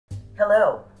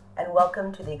Hello, and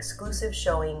welcome to the exclusive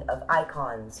showing of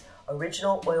Icons,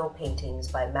 original oil paintings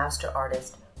by master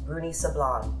artist Bruni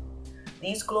Sablan.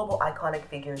 These global iconic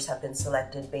figures have been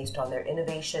selected based on their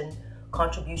innovation,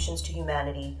 contributions to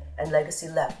humanity, and legacy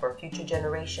left for future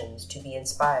generations to be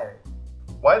inspired.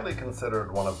 Widely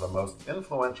considered one of the most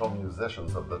influential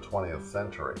musicians of the 20th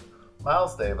century,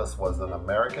 Miles Davis was an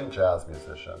American jazz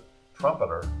musician,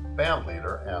 trumpeter, band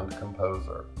leader, and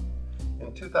composer.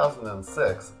 In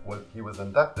 2006, he was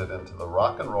inducted into the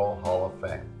Rock and Roll Hall of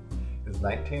Fame. His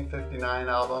 1959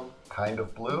 album, Kind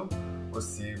of Blue,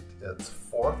 received its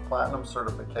 4th platinum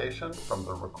certification from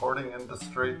the Recording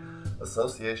Industry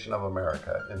Association of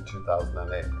America in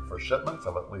 2008 for shipments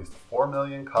of at least 4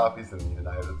 million copies in the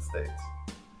United States.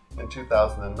 In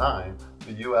 2009,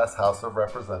 the U.S. House of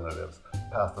Representatives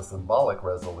passed a symbolic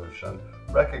resolution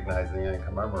recognizing and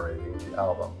commemorating the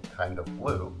album Kind of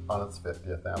Blue on its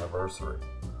 50th anniversary,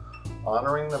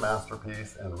 honoring the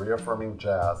masterpiece and reaffirming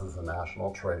jazz as a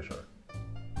national treasure.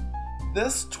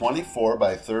 This 24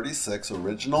 by 36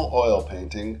 original oil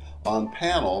painting on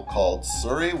panel called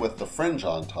Surrey with the Fringe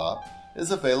on Top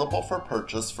is available for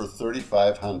purchase for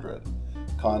 $3,500.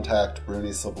 Contact Bruni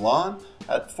Sablan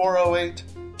at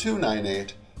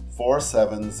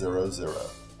 408-298-4700.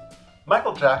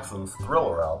 Michael Jackson's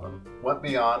Thriller album went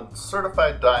beyond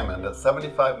certified diamond at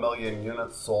 75 million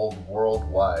units sold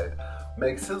worldwide,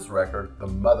 makes his record the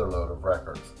motherlode of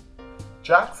records.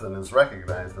 Jackson is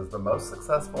recognized as the most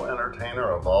successful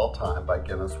entertainer of all time by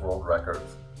Guinness World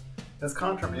Records. His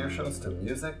contributions to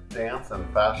music, dance, and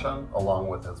fashion, along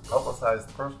with his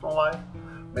publicized personal life,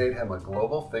 made him a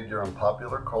global figure in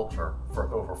popular culture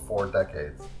for over 4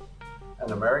 decades.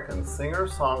 An American singer,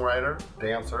 songwriter,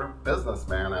 dancer,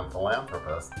 businessman, and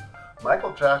philanthropist,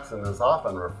 Michael Jackson is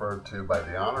often referred to by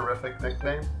the honorific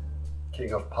nickname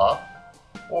King of Pop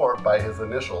or by his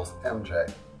initials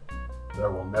MJ.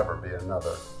 There will never be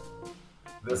another.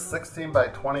 This 16 by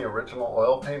 20 original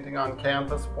oil painting on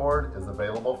canvas board is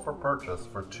available for purchase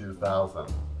for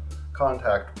 $2,000.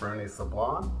 Contact Bruni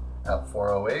Sablan at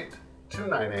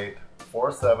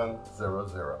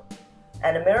 408-298-4700.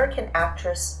 An American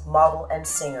actress, model, and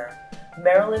singer,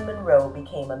 Marilyn Monroe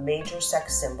became a major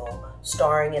sex symbol,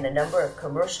 starring in a number of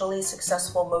commercially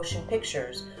successful motion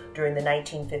pictures during the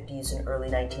 1950s and early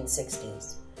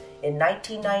 1960s. In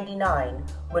 1999,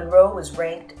 Monroe was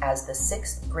ranked as the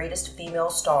 6th greatest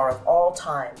female star of all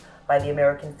time by the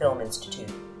American Film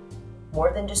Institute.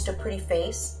 More than just a pretty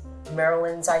face,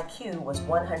 Marilyn's IQ was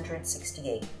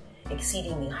 168,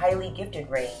 exceeding the highly gifted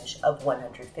range of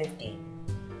 150.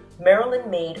 Marilyn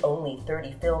made only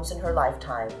 30 films in her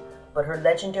lifetime, but her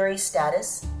legendary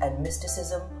status and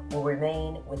mysticism will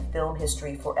remain with film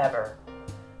history forever.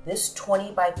 This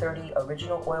 20 by 30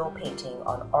 original oil painting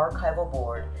on archival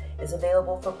board is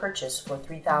available for purchase for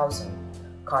 $3,000.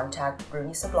 Contact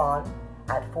Bruni Sablan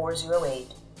at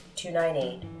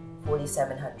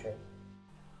 408-298-4700.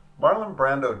 Marlon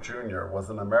Brando Jr.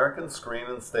 was an American screen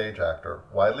and stage actor,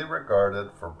 widely regarded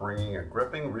for bringing a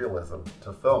gripping realism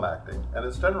to film acting, and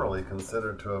is generally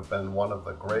considered to have been one of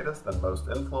the greatest and most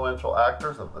influential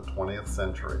actors of the 20th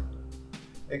century.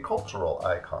 A cultural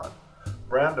icon,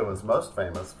 Brando is most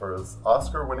famous for his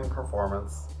Oscar-winning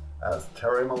performance as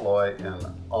Terry Malloy in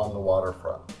On the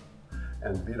Waterfront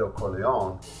and Vito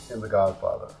Corleone in The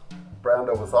Godfather.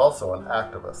 Brando was also an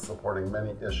activist supporting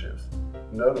many issues,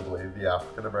 notably the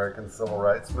African American Civil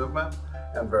Rights Movement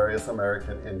and various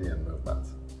American Indian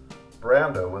movements.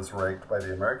 Brando was ranked by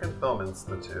the American Film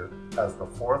Institute as the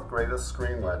 4th greatest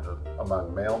screen legend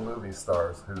among male movie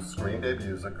stars whose screen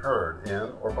debuts occurred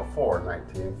in or before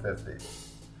 1950.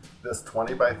 This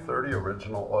 20 by 30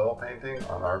 original oil painting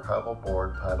on archival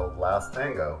board titled Last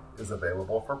Tango is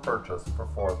available for purchase for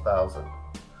 $4,000.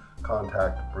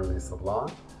 Contact Bruni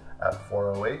Sablan at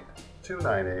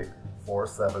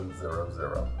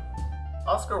 408-298-4700.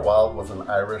 Oscar Wilde was an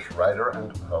Irish writer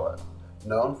and poet,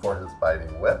 known for his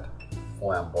biting wit,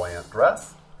 flamboyant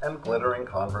dress, and glittering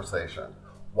conversation.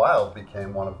 Wilde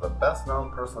became one of the best-known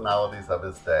personalities of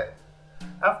his day.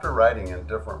 After writing in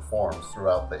different forms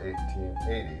throughout the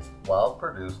 1880s, Wilde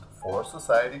produced 4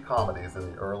 society comedies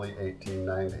in the early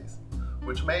 1890s,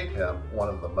 which made him one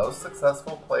of the most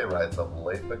successful playwrights of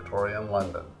late Victorian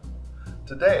London.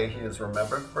 Today, he is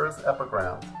remembered for his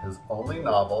epigrams, his only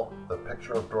novel, The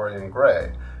Picture of Dorian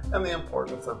Gray, and the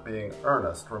importance of being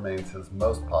earnest remains his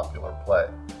most popular play.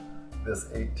 This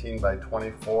 18 by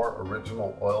 24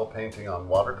 original oil painting on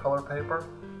watercolor paper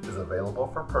is available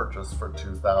for purchase for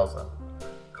 $2,000.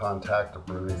 Contact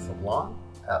Bruni Sablan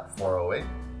at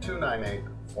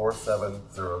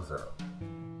 408-298-4700.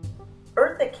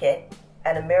 Eartha Kitt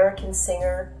an American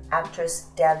singer, actress,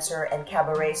 dancer, and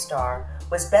cabaret star,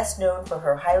 was best known for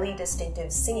her highly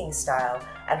distinctive singing style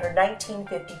and her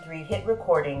 1953 hit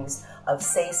recordings of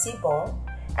C'est Si Bon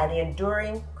and the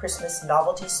enduring Christmas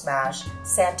novelty smash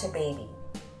Santa Baby.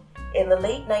 In the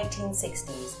late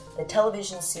 1960s, the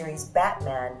television series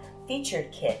Batman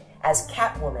featured Kitt as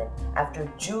Catwoman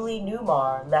after Julie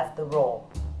Newmar left the role.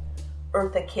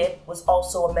 Eartha Kitt was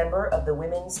also a member of the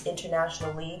Women's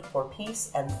International League for Peace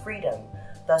and Freedom,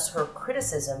 thus her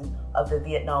criticism of the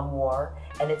Vietnam War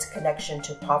and its connection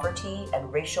to poverty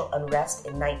and racial unrest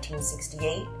in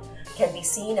 1968 can be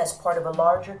seen as part of a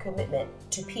larger commitment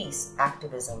to peace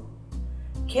activism.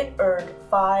 Kitt earned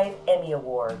 5 Emmy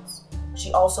Awards.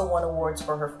 She also won awards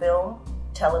for her film,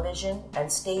 television,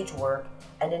 and stage work,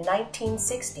 and in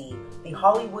 1960, the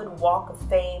Hollywood Walk of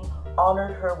Fame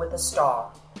honored her with a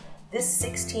star. This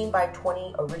 16 by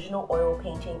 20 original oil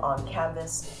painting on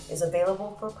canvas is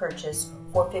available for purchase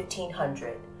for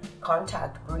 $1,500.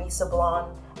 Contact Bruni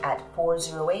Sablan at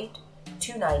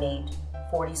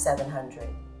 408-298-4700.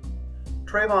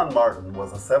 Trayvon Martin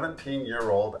was a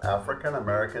 17-year-old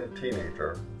African-American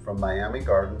teenager from Miami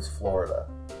Gardens, Florida,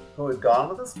 who had gone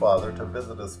with his father to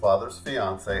visit his father's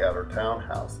fiancée at her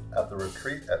townhouse at the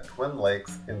retreat at Twin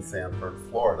Lakes in Sanford,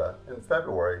 Florida in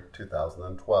February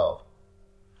 2012.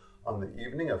 On the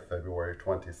evening of February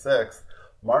 26th,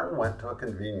 Martin went to a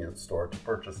convenience store to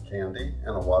purchase candy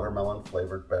and a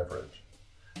watermelon-flavored beverage.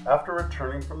 After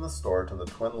returning from the store to the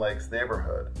Twin Lakes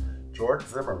neighborhood, George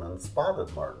Zimmerman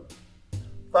spotted Martin,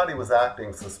 thought he was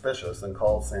acting suspicious, and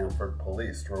called Sanford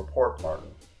police to report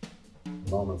Martin.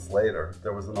 Moments later,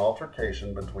 there was an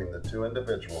altercation between the two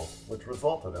individuals, which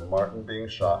resulted in Martin being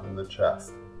shot in the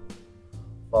chest.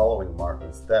 Following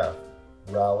Martin's death,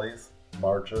 rallies,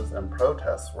 marches, and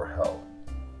protests were held.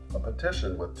 A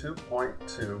petition with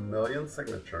 2.2 million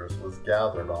signatures was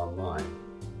gathered online.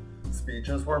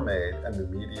 Speeches were made, and the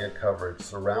media coverage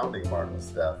surrounding Martin's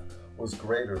death was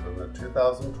greater than the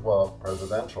 2012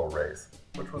 presidential race,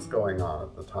 which was going on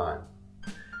at the time.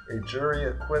 A jury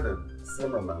acquitted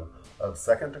Zimmerman of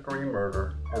second-degree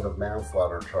murder and of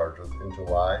manslaughter charges in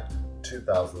July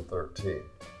 2013.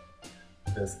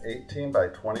 This 18 by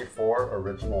 24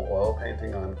 original oil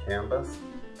painting on canvas,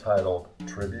 titled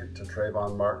Tribute to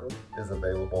Trayvon Martin, is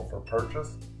available for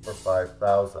purchase for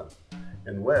 $5,000,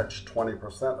 in which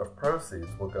 20% of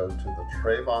proceeds will go to the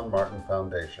Trayvon Martin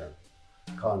Foundation.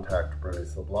 Contact Bruni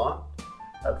Sablan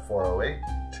at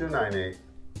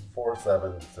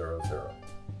 408-298-4700.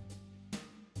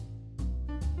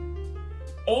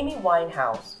 Amy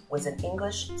Winehouse was an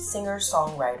English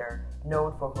singer-songwriter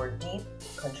known for her deep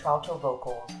contralto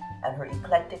vocals and her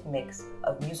eclectic mix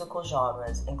of musical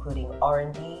genres including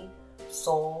R&B,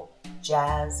 soul,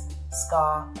 jazz,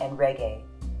 ska, and reggae.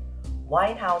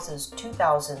 Winehouse's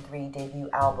 2003 debut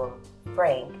album,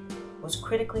 Frank, was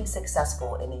critically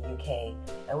successful in the UK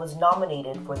and was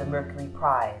nominated for the Mercury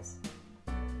Prize.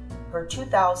 Her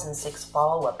 2006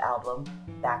 follow-up album,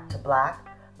 Back to Black,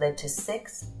 led to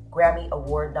 6 Grammy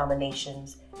Award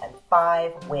nominations and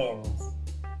 5 wins,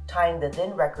 tying the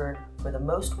then record for the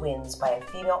most wins by a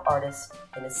female artist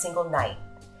in a single night,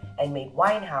 and made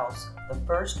Winehouse the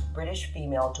first British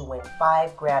female to win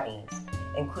 5 Grammys,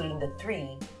 including the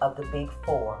 3 of the Big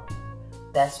Four: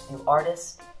 Best New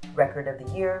Artist, Record of the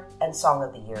Year, and Song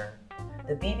of the Year.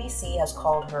 The BBC has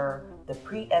called her the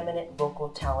preeminent vocal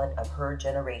talent of her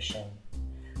generation.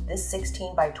 This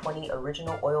 16 by 20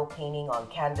 original oil painting on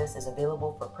canvas is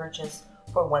available for purchase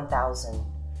for $1,000.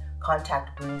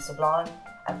 Contact Bruni Sablan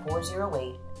at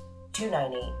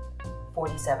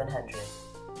 408-298-4700.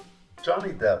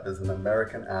 Johnny Depp is an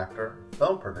American actor,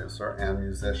 film producer, and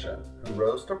musician who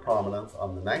rose to prominence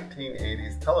on the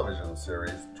 1980s television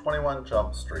series 21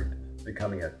 Jump Street,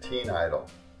 becoming a teen idol.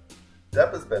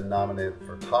 Depp has been nominated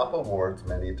for top awards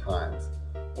many times,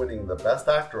 winning the Best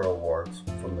Actor awards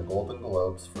from the Golden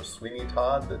Globes for Sweeney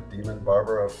Todd, the Demon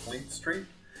Barber of Fleet Street,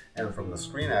 and from the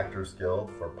Screen Actors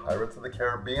Guild for Pirates of the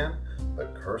Caribbean, The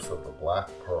Curse of the Black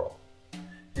Pearl.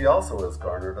 He also has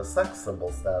garnered a sex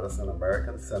symbol status in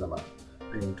American cinema,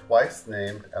 being twice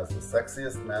named as the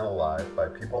sexiest man alive by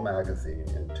People magazine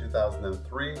in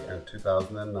 2003 and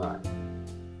 2009.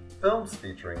 Films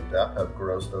featuring Depp have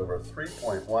grossed over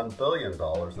 $3.1 billion at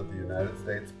the United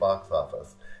States box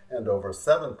office and over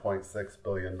 $7.6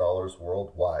 billion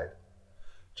worldwide.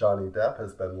 Johnny Depp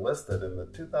has been listed in the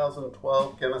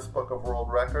 2012 Guinness Book of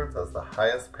World Records as the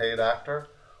highest paid actor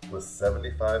with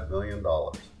 $75 million.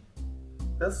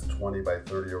 This 20 by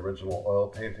 30 original oil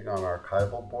painting on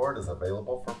archival board is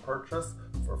available for purchase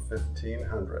for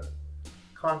 $1,500.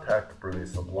 Contact Bruni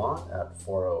Sablan at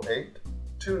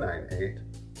 408-298-4700.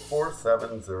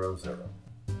 4700.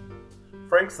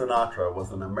 Frank Sinatra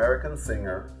was an American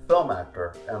singer, film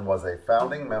actor, and was a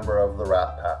founding member of the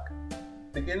Rat Pack.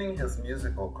 Beginning his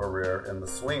musical career in the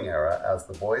swing era as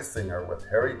the boy singer with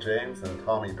Harry James and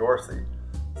Tommy Dorsey,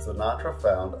 Sinatra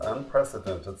found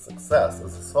unprecedented success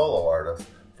as a solo artist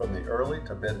from the early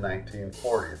to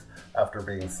mid-1940s after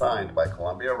being signed by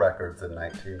Columbia Records in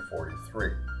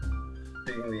 1943.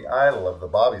 Being the idol of the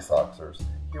Bobby Soxers,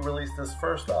 he released his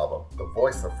first album, The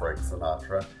Voice of Frank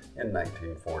Sinatra, in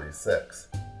 1946.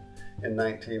 In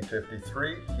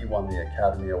 1953, he won the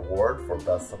Academy Award for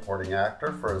Best Supporting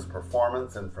Actor for his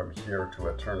performance in From Here to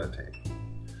Eternity.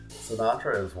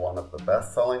 Sinatra is one of the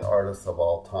best-selling artists of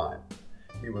all time.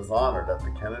 He was honored at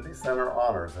the Kennedy Center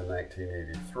Honors in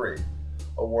 1983,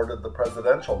 awarded the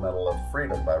Presidential Medal of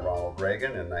Freedom by Ronald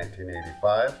Reagan in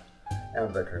 1985,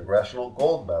 and the Congressional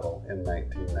Gold Medal in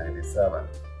 1997.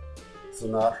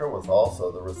 Sinatra was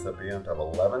also the recipient of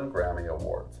 11 Grammy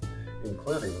Awards,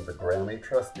 including the Grammy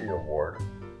Trustee Award,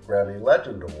 Grammy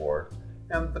Legend Award,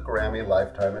 and the Grammy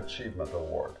Lifetime Achievement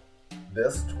Award.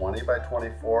 This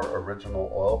 20x24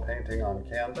 original oil painting on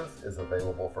canvas is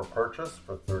available for purchase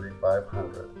for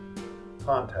 $3,500.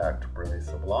 Contact Bruni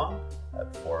Sablan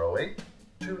at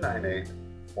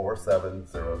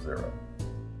 408-298-4700.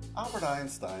 Albert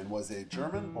Einstein was a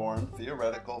German-born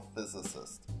theoretical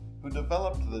physicist who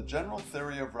developed the general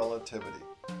theory of relativity,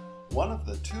 one of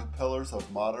the two pillars of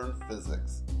modern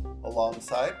physics,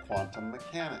 alongside quantum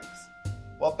mechanics.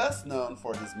 While best known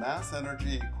for his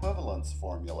mass-energy equivalence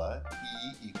formula,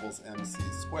 E equals mc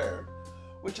squared,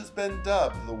 which has been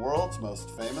dubbed the world's most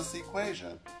famous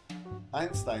equation,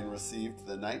 Einstein received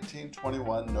the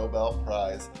 1921 Nobel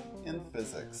Prize in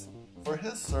Physics for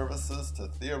his services to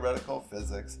theoretical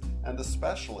physics and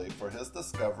especially for his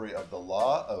discovery of the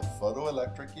law of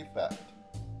photoelectric effect.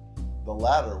 The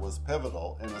latter was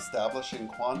pivotal in establishing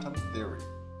quantum theory.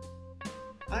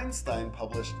 Einstein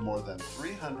published more than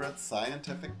 300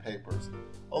 scientific papers,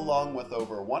 along with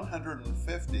over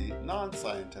 150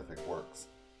 non-scientific works.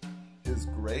 His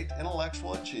great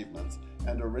intellectual achievements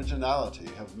and originality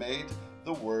have made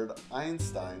the word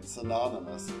Einstein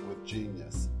synonymous with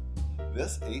genius.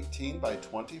 This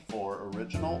 18x24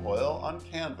 original oil on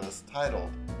canvas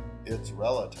titled It's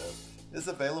Relative is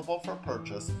available for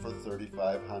purchase for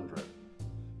 $3,500.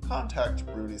 Contact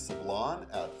Bruni Sablan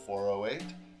at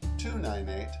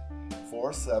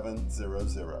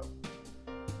 408-298-4700.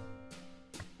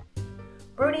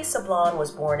 Bruni Sablan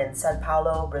was born in Sao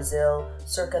Paulo, Brazil,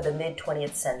 circa the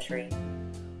mid-20th century.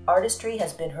 Artistry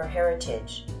has been her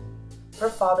heritage. Her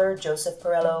father, Joseph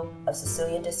Perello, of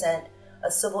Sicilian descent, a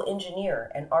civil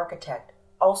engineer and architect,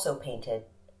 also painted.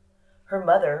 Her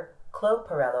mother, Claude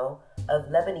Perello, of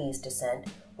Lebanese descent,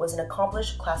 was an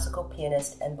accomplished classical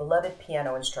pianist and beloved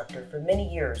piano instructor for many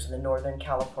years in the Northern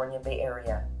California Bay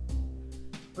Area.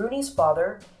 Bruni's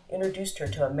father introduced her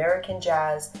to American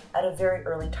jazz at a very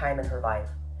early time in her life.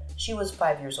 She was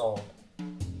 5 years old.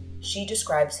 She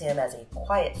describes him as a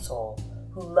quiet soul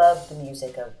who loved the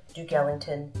music of Duke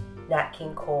Ellington, Nat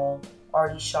King Cole,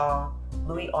 Artie Shaw,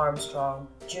 Louis Armstrong,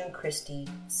 June Christy,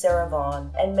 Sarah Vaughan,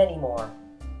 and many more.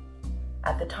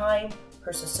 At the time,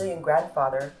 her Sicilian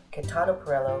grandfather, Gaetano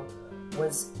Perello,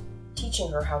 was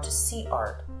teaching her how to see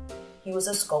art. He was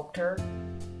a sculptor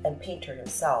and painter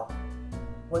himself.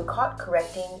 When caught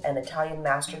correcting an Italian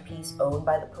masterpiece owned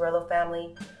by the Perello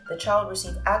family, the child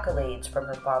received accolades from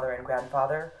her father and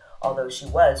grandfather, although she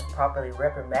was properly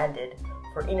reprimanded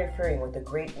for interfering with the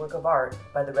great work of art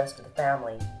by the rest of the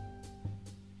family.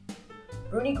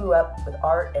 Bruni grew up with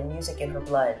art and music in her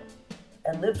blood,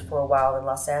 and lived for a while in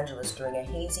Los Angeles during a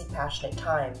hazy, passionate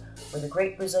time when the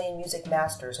great Brazilian music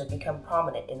masters had become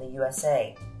prominent in the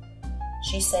USA.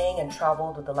 She sang and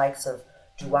traveled with the likes of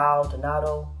João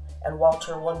Donato and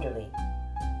Walter Wunderlich.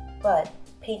 But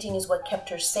painting is what kept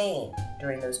her sane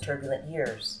during those turbulent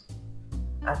years.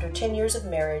 After 10 years of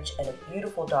marriage and a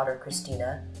beautiful daughter,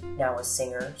 Christina, now a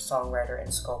singer, songwriter,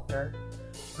 and sculptor,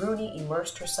 Bruni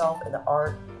immersed herself in the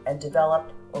art and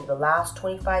developed, over the last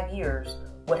 25 years,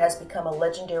 what has become a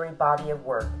legendary body of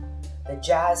work, the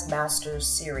Jazz Masters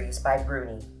series by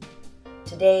Bruni.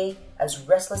 Today, as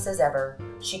restless as ever,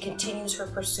 she continues her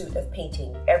pursuit of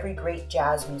painting every great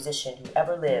jazz musician who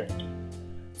ever lived.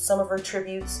 Some of her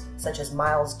tributes, such as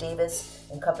Miles Davis,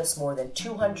 encompass more than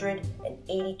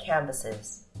 280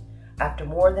 canvases. After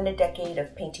more than a decade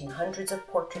of painting hundreds of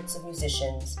portraits of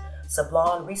musicians,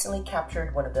 Sablan recently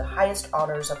captured one of the highest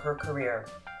honors of her career.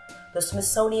 The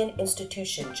Smithsonian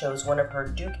Institution chose one of her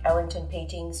Duke Ellington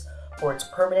paintings for its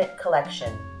permanent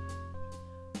collection.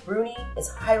 Bruni is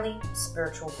a highly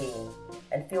spiritual being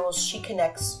and feels she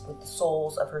connects with the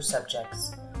souls of her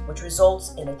subjects, which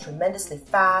results in a tremendously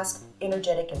fast,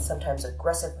 energetic, and sometimes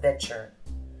aggressive venture.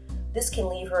 This can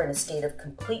leave her in a state of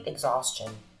complete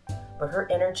exhaustion, but her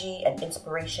energy and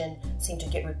inspiration seem to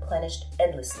get replenished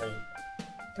endlessly.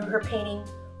 Through her painting,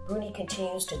 Bruni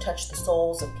continues to touch the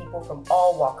souls of people from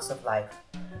all walks of life,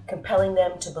 compelling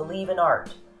them to believe in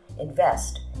art,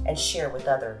 invest, and share with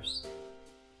others.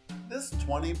 This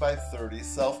 20 by 30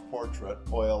 self-portrait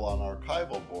oil on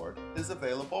archival board is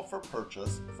available for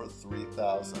purchase for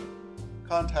 $3,000.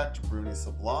 Contact Bruni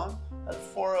Sablan at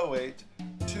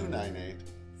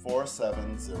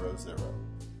 408-298-4700.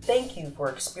 Thank you for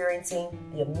experiencing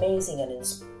the amazing and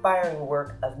inspiring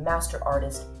work of master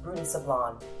artist Bruni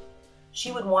Sablan.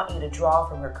 She would want you to draw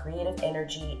from her creative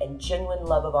energy and genuine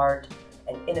love of art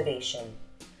and innovation,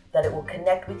 that it will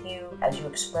connect with you as you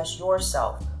express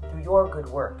yourself through your good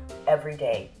work every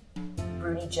day.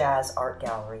 Bruni Jazz Art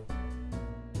Gallery.